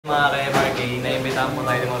Okay, naimbitahan po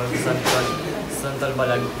tayo ng mga Santol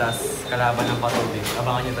Balagtas, kalaban ng Patubig.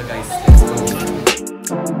 Abangan nyo to guys. Let's go!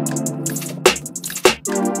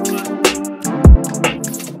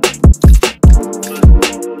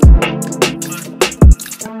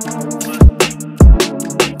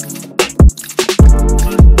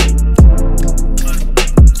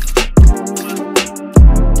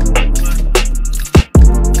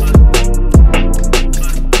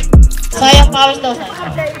 Sayang pawis daw, sayang.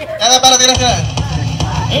 Kaya para tira siya.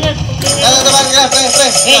 Kaya naman ka, pre.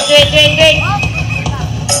 Wait.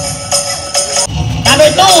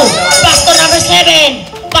 Number 2, pass to number 7,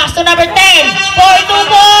 pass to number 10,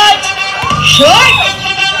 4-2 points, short.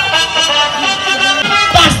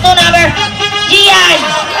 Pass to number Gian,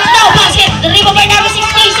 no basket, rebound by number 6,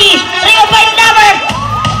 Casey, rebound by number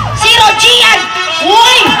 0, Gian,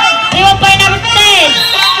 uy, rebound by number 10,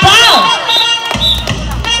 foul.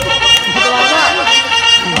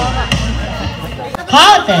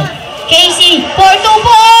 Counted. Casey, 4-2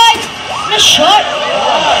 points. No shot.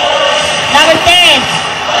 Number 10.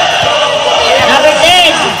 Number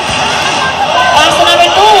 10. Pass to number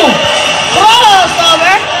 2.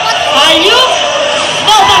 Crossover. Alley-oop.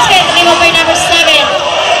 No basket. Rebound by number 7.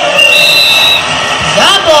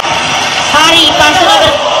 Double. Harry, pass to number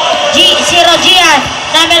 0, Gian.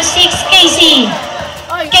 Number 6, Casey.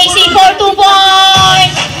 Casey, 4-2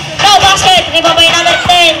 points. No basket. Rebound by number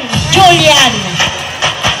 10, Julian.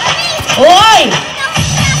 Oy!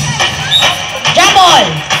 Jump ball!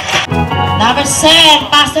 Number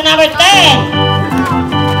 7, pass to number 10.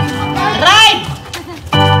 Right!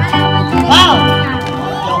 Wow!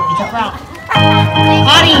 Yo, it's a prank.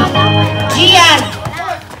 Harry! Gian!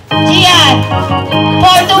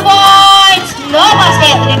 4-2 points! No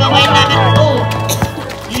basket! Rebound by number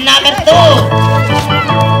 2. Number 2.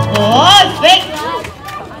 Oh, fake!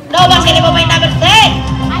 No basket! Rebound by number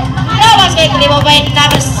 10. No basket, rebound by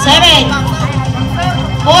number 7.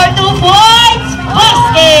 4-2 points,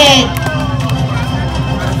 basket.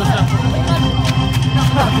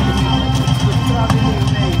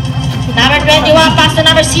 Number 21, pass to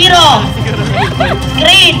number 0.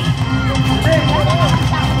 Green.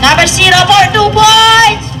 Number 0, 4-2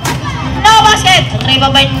 points. No basket,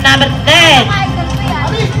 rebound by number 10.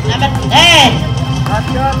 Number 10.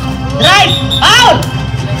 Drive, out.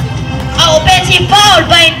 Offensive foul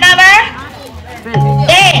by number 10,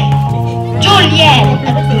 Julian.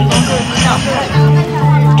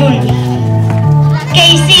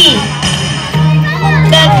 Casey.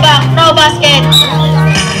 Dead back, no basket.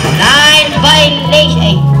 Line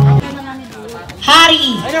violation.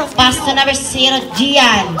 Harry, pass to number 0,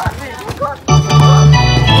 Gian.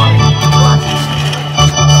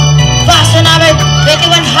 Pass to number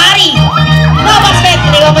 21, Harry. No basket,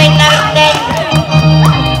 rebound by number 10.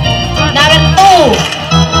 Number 2.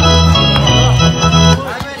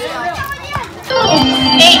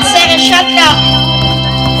 8-second shot clock.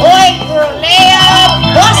 Oy, layup,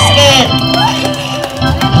 basket.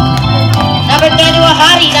 Number 21,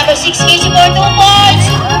 Harry. Number 6, Casey, 4-2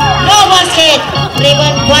 points. No basket.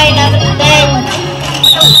 Rebound by number 10.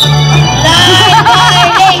 Line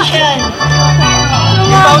violation.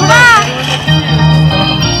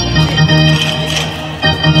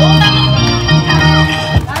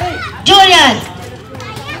 Julian.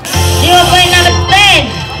 Rebound by number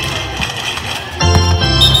 10.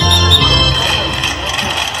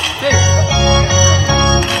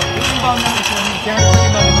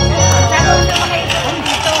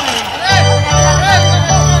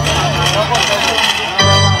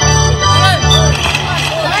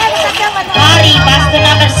 Harry, pass to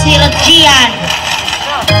number 0, Gian.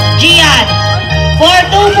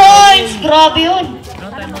 4-2 points. Grabe yun.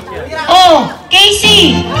 Oh,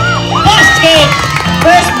 Casey. Basket.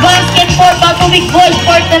 First basket for Patubig boys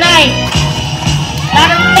for tonight.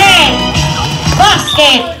 Number 10.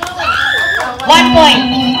 Basket. 1 point.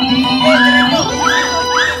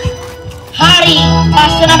 Harry,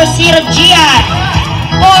 pass to number 0, Gian.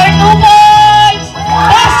 4-2 points.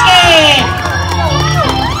 Basket.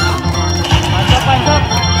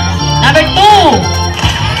 Number 2.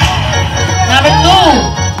 Number 2.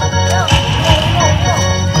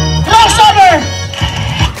 Crossover.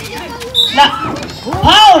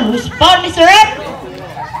 Foul. Who's foul, Mr. Rep?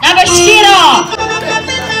 Number 0.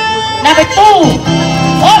 Number 2.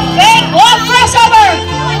 Oh, fake. Oh, crossover.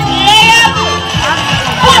 Layup.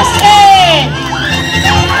 Basket.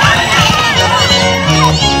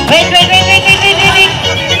 Wait.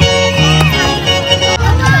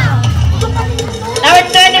 Number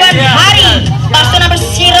 21, Harry. Pass to number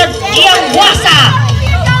 0, Gianwasa.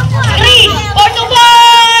 Screen. 4-2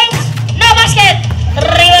 points. No basket.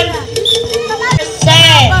 Rebound.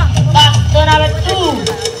 Set. Pass to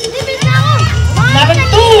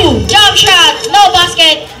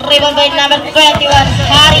rebound by number 21,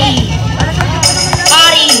 Hari.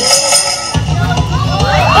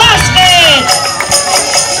 Basket!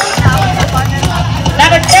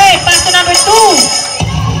 Number 10, pass to number 2.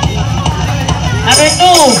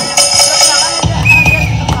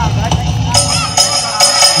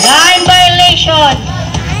 Line violation.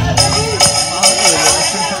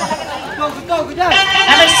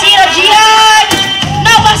 Number 0, Gian.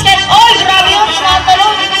 No basket. Oy, grabe yun. Santol.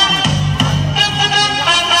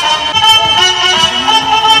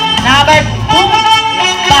 Number 2.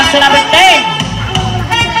 Pass to number 10.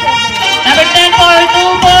 Number 10 for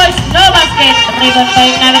 2 points. No basket. Rebound by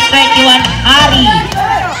number 21, Ari.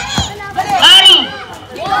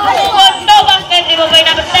 2 points. No basket. Rebound by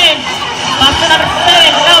number 10. Pass to number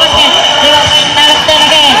 7. No basket. Rebound by number 10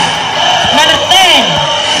 again. Number 10.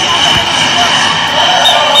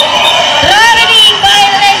 Gravity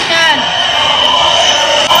violation.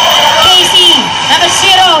 Casey. Number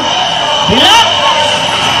 0. Block.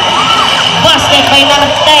 Basket by number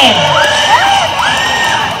 10.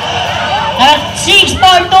 Number 6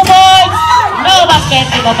 for 2 points. No basket.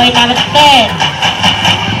 Rebound by number 10.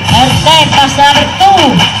 Number 10. Pass to number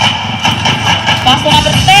 2. Pass to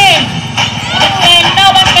number 10. Number 10. No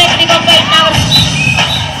basket. Rebound by number 10.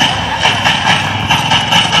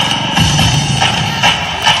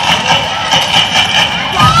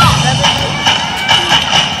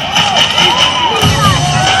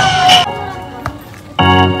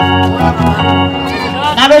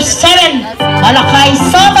 Number 7, Malakay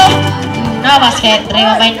Soto. No basket.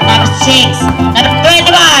 Rebound by number 6. Number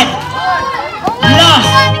 21. Lost.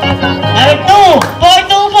 Number 2. For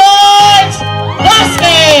 2 points.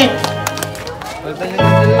 Basket.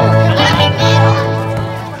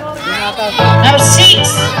 Number 6.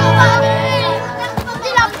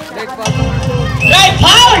 Right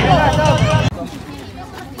foul.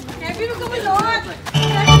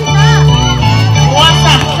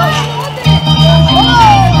 Wasa.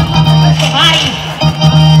 Hari.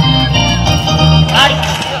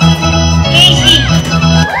 Casey.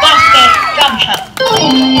 Basket. Jump shot.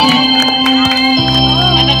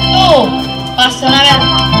 Number 2. Pass to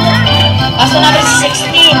number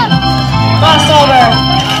 16. Crossover.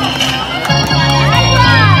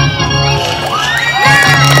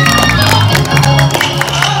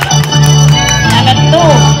 Number 2.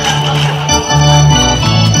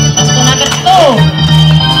 Pass to number 2.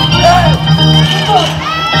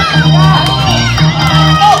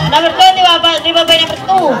 Number 2, di ba ba number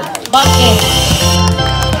 2? Basket.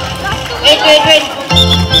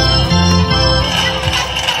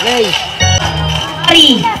 Wait.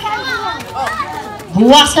 Hari.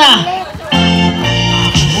 Buwasa,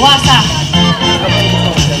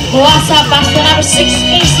 pass to number 6,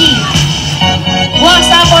 Casey.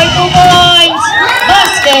 Buwasa for 2 points.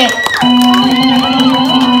 Basket.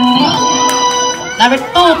 Number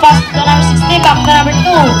 2, pass to number 16, back to number 2.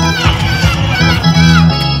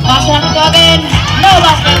 Pass to number 2 again. No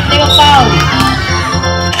basket, take a foul.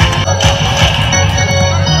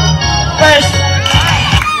 First.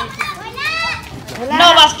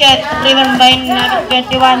 No basket, rebound by number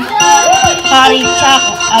 21. Hari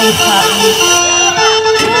Chaco.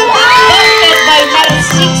 Basket by number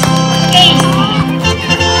 6, Casey.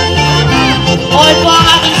 All po ang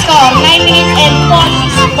ating score, 9 minutes and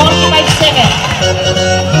 45 seconds.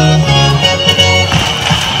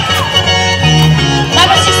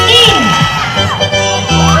 Number 16.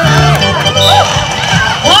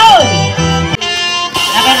 Wow!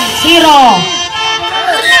 Number 0.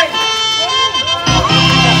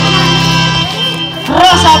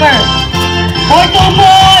 Crossover. For 2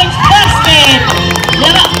 points. Basket.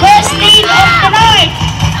 First lead of the night.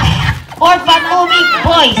 For Patubig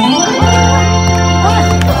boys.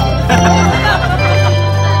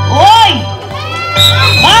 Oy!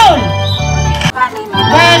 Foul!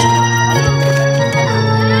 First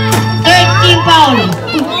 13 foul.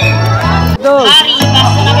 Hari, pass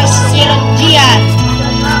to number 0, Gian.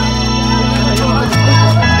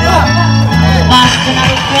 Pass to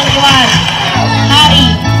number 21, Hari.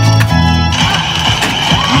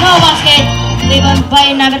 No basket. Rebound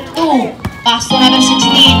by number 2. Pass to number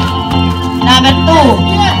 16. Number 2.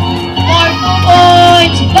 For 2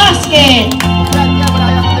 points. Basket.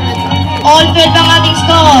 All 12 ang ating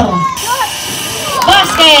score.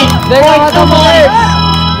 Basket. For 2 points.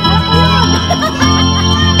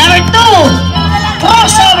 Number 2.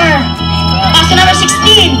 Crossover. Pass to number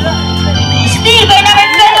 16. Steal by number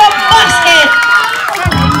 12. Basket.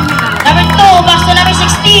 Number 2. Pass to number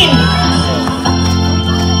 16.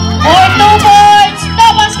 For 2 points. No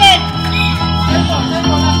basket.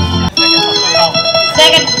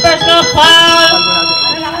 Second personal foul.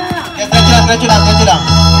 Diretso lang.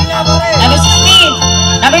 Number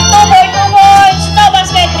 16. Number 2 for 2 points. No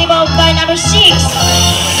basket. Rebound by number 6.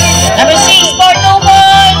 Number 6 for 2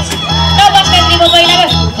 points. No basket. Rebound by number.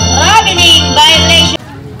 Traveling violation.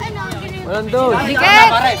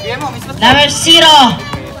 Number 0.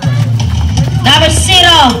 Number 0.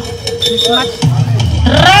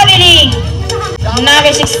 Traveling.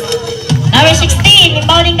 Number 6. Number 16.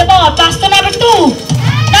 Inbounding the ball. Pass to number 2.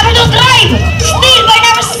 Number 2 drive. Steal by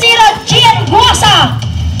number 0. Gian Guasa.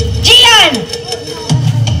 Gian.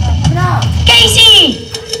 Casey.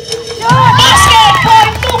 Basket for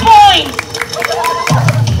 2 points.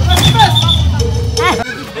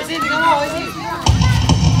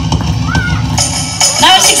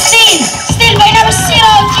 Number 16. Steal by number 0.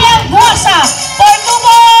 Gian Guasa for 2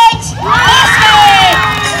 points. Basket.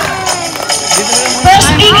 First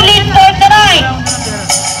big lead for the night.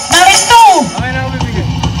 Number 2.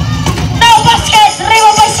 No basket.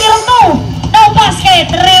 Rebound by 0-2. No basket.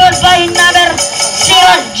 Rebound by number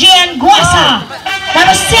 0. Gian Guasa.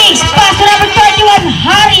 Number 6. Pass to number 21.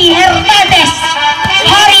 Harry Hernandez.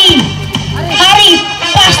 Harry.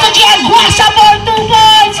 Pass to Gian Guasa for 2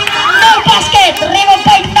 points. No basket. Rebound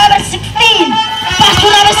by number 16. Pass to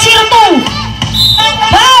number 0-2.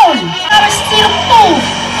 Foul. Number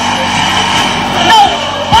 0-2. No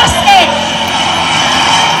basket.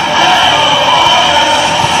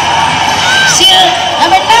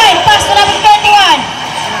 Number 9. Pass to number 21.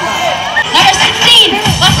 Number 16.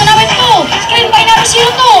 Pass to number 2. Screen by number 0-2.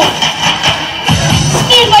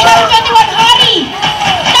 Steal by number 21. Harry.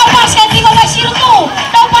 No basket. Rebound by 0-2.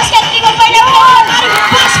 No basket. Rebound by number 1. Harry.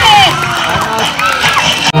 Basket.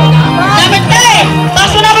 Number 10. Pass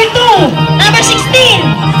to number 2. Number 16.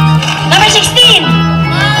 Number 16.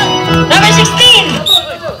 Number 16.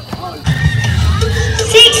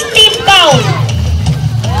 16 foul.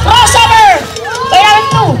 Crossover by number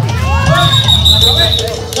 2.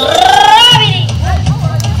 Rabbit.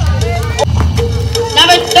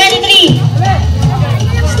 Number 23.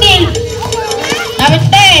 Steal. Number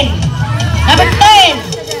 10. Number 10.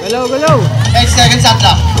 8 seconds shot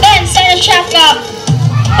clock. 10 second shot clock.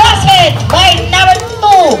 Basket by number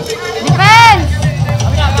 2. Defense!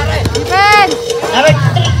 Number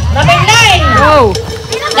 9. Go!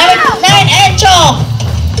 Number 9, Encho.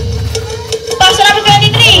 Pass to number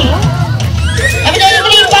 23. Number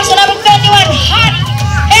 23, pass to number 21.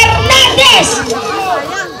 Hernandez.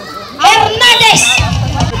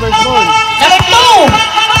 Number 2.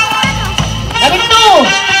 Number 2.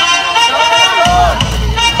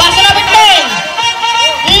 Pass to number 10.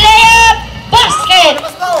 Layup. Basket.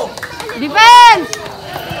 Defense!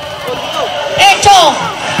 Encho.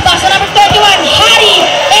 Pass to number 21. Harry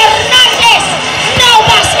Hernandez. No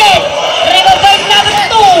basket. Rebound by number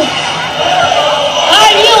 2.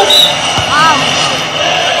 Alius.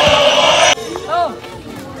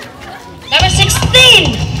 Number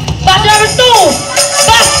 16. Pass to number 2.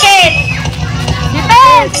 Basket.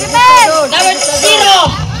 Defense! Number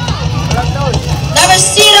 0. Number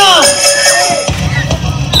 0.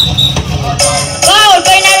 Foul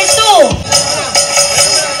by number 2.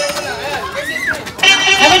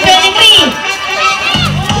 Number 23.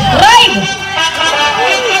 Drive.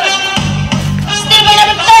 Steal by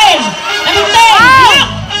number 10. Number 10. Block.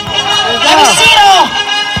 Number 0.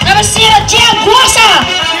 Number 0. Gian Guasa.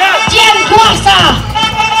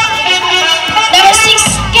 Number 6.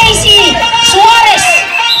 Casey Suarez.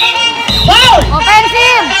 Foul.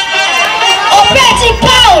 Offensive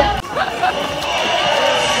foul.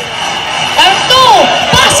 Number 2.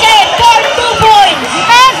 Basket for 2 points.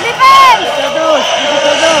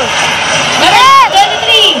 Number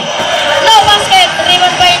 23. No basket.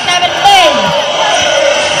 Rebound by number 10.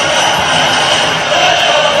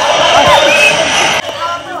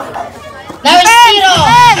 Number 0.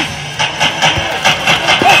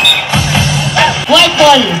 White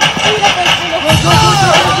ball.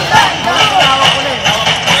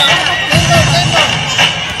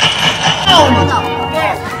 Foul.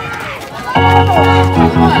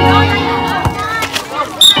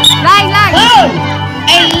 Line! Foul.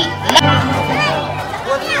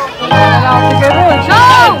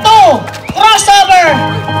 Number 2. Crossover.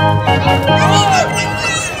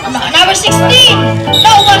 Number 16.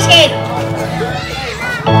 No basket.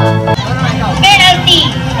 Penalty.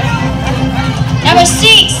 Number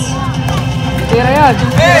 6.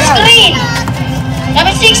 Screen.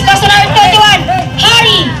 Number 6. Pass to number 21.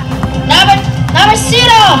 Harry. Number 0.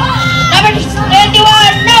 Number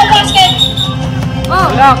 21. No basket.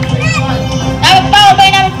 Number foul by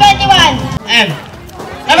number 21.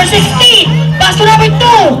 Number 16. Pass to number 2.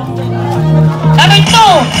 Number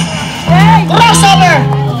 2. Crossover.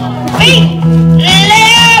 Big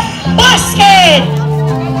layup. Basket.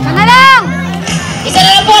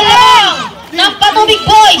 Patubig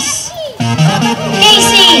Boys.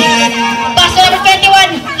 Casey. Pass to number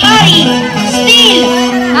 21. Harry. Steal.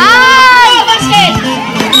 No basket.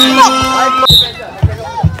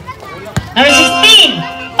 Number 16.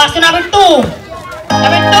 Pass to number 2.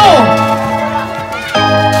 Number 2.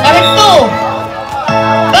 Number 2.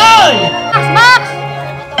 Goal. Max!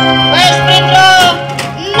 First free throw.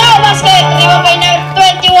 No basket. Rebound by number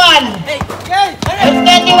 21. Number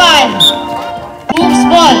 21. Hoops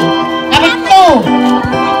ball. Number 2.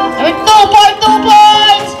 Number 2 for 2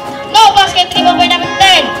 points. No basket. Rebound by number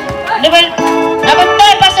 10. Number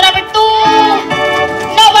 10. Pass to number 2.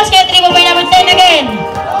 No basket. Rebound by number 10 again.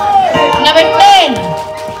 Number 10.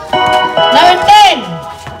 Number 10.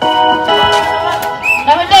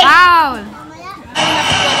 Number 10. Foul!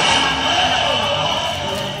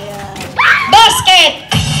 Basket!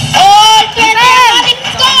 All 20 ating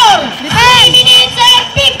score! 3 minutes and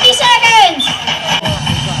 50 seconds!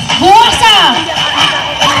 Buwasa!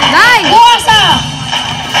 Nine! Buwasa!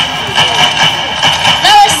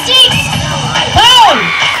 Number 6! Foul!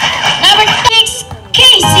 Number 6,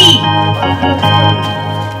 Casey!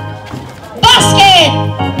 Basket!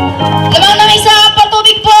 Lamang ng isa,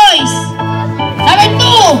 Patubig Boys! Number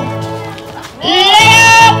 2!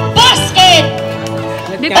 Layup! Basket!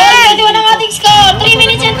 Ay, ito ang ating score. 3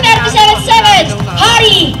 minutes and 37 seconds.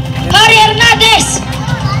 Harry Hernandez.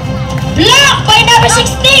 Block by number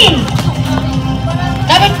 16.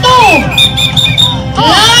 Number 2.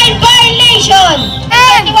 Line violation.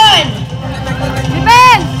 21.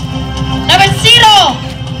 Defense! Number 0.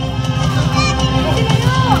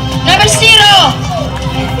 Number 0.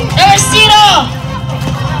 Number 0.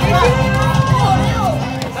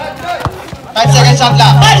 5 seconds shot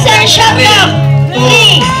clock. 5 second shot clock. 3, 2,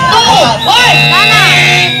 1.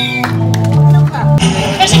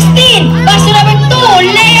 Number 16. Pass to number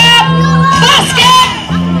 2. Layup. Basket.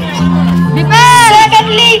 Defense!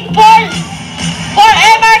 Second lead for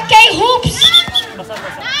MRK Hoops.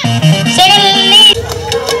 Second lead.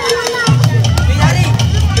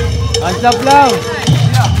 Hands up lang.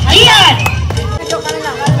 Ian.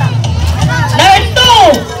 Number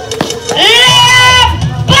 2. Layup.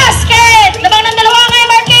 Basket. Labang ng dalawang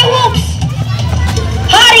MRK Hoops.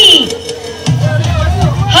 Harry.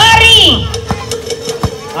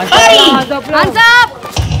 Hands up lang. Hands up!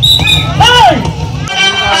 Foul.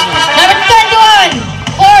 Number 21.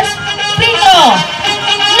 Force free throw.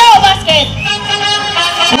 No basket.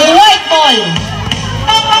 White ball.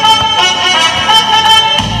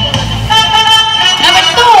 Number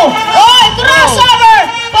 2. Oh, crossover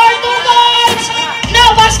for 2 points. No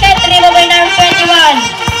basket. Rebound by number 21.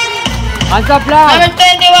 Hands up lang. Number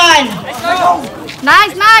 21.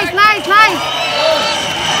 Nice, nice, nice, nice!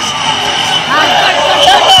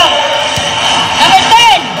 Shot clock. Number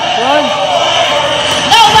 10. One.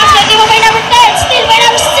 No basket. Rebound by number 10. Steal by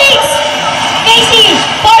number 6. Casey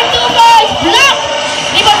for 2 points. Block.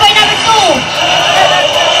 Rebound by number 2.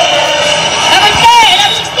 Number 10.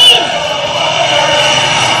 Number 16.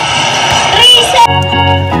 3 seconds.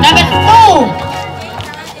 Number 2.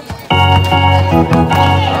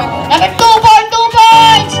 Number 2 for 2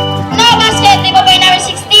 points. No basket. Rebound by number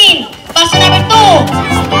 16. Pass to number 2.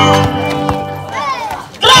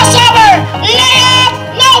 Crossover. Layup.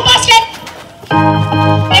 No basket.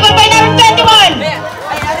 Rebound by number 21.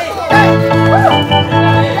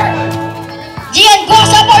 Gian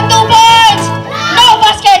Guasa for 2 points. No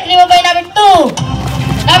basket. Rebound by number 2.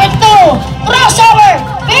 Number 2. Crossover.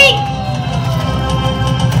 Fake.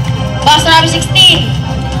 Pass to number 16.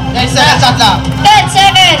 10 seconds shot clock. 10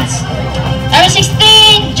 seconds. Number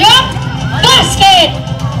 16. Jump. Basket.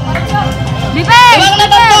 Defense! Ibang na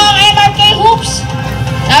tatlo ang MRK Hoops.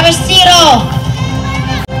 Number 0.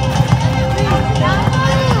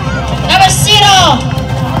 Number 0.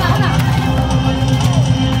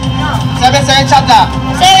 7 seconds shot clock.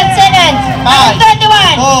 7 seconds. Number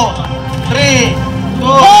 21. 2, 3,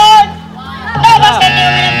 2. 4. No basket.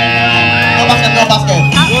 No basket, no basket.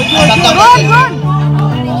 Run, run!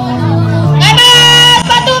 Naman!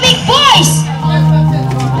 Patubig Boys!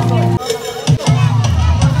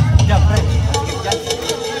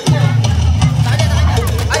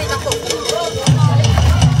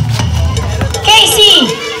 Casey,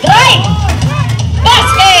 drive!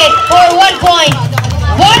 Basket for 1 point.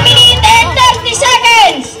 1 minute and 30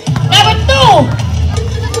 seconds. Number 2.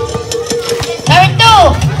 Number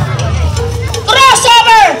 2.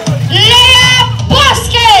 Crossover. Layup.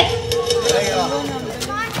 Basket.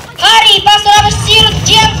 Harry, pass to number 0,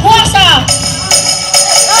 Gian Guasa.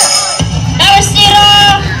 Number 0.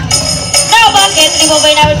 No basket. Rebound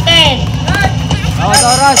by number 10. Bawas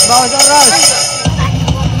oras, bawas oras.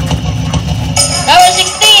 Number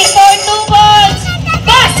 16 for 2 points.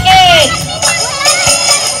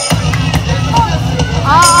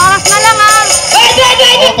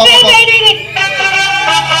 Wait.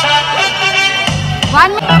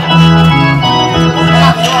 1 minute.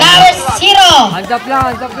 Number 0. Hands up lang,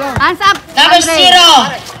 hands up lang. Hands up. Number Andre.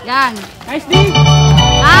 0. Yan. Nice, D.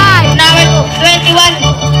 Nice. Number 21.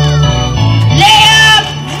 Layup.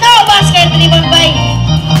 No basket. Rebound by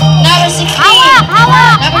number 16. Hawak.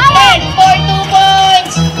 Number 10 for 2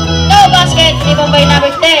 points. No basket. Rebound by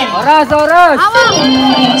number 10. Oras! Hawak.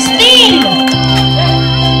 Steal.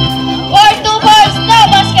 For 2 points. No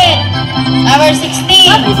basket. Number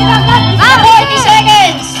 16.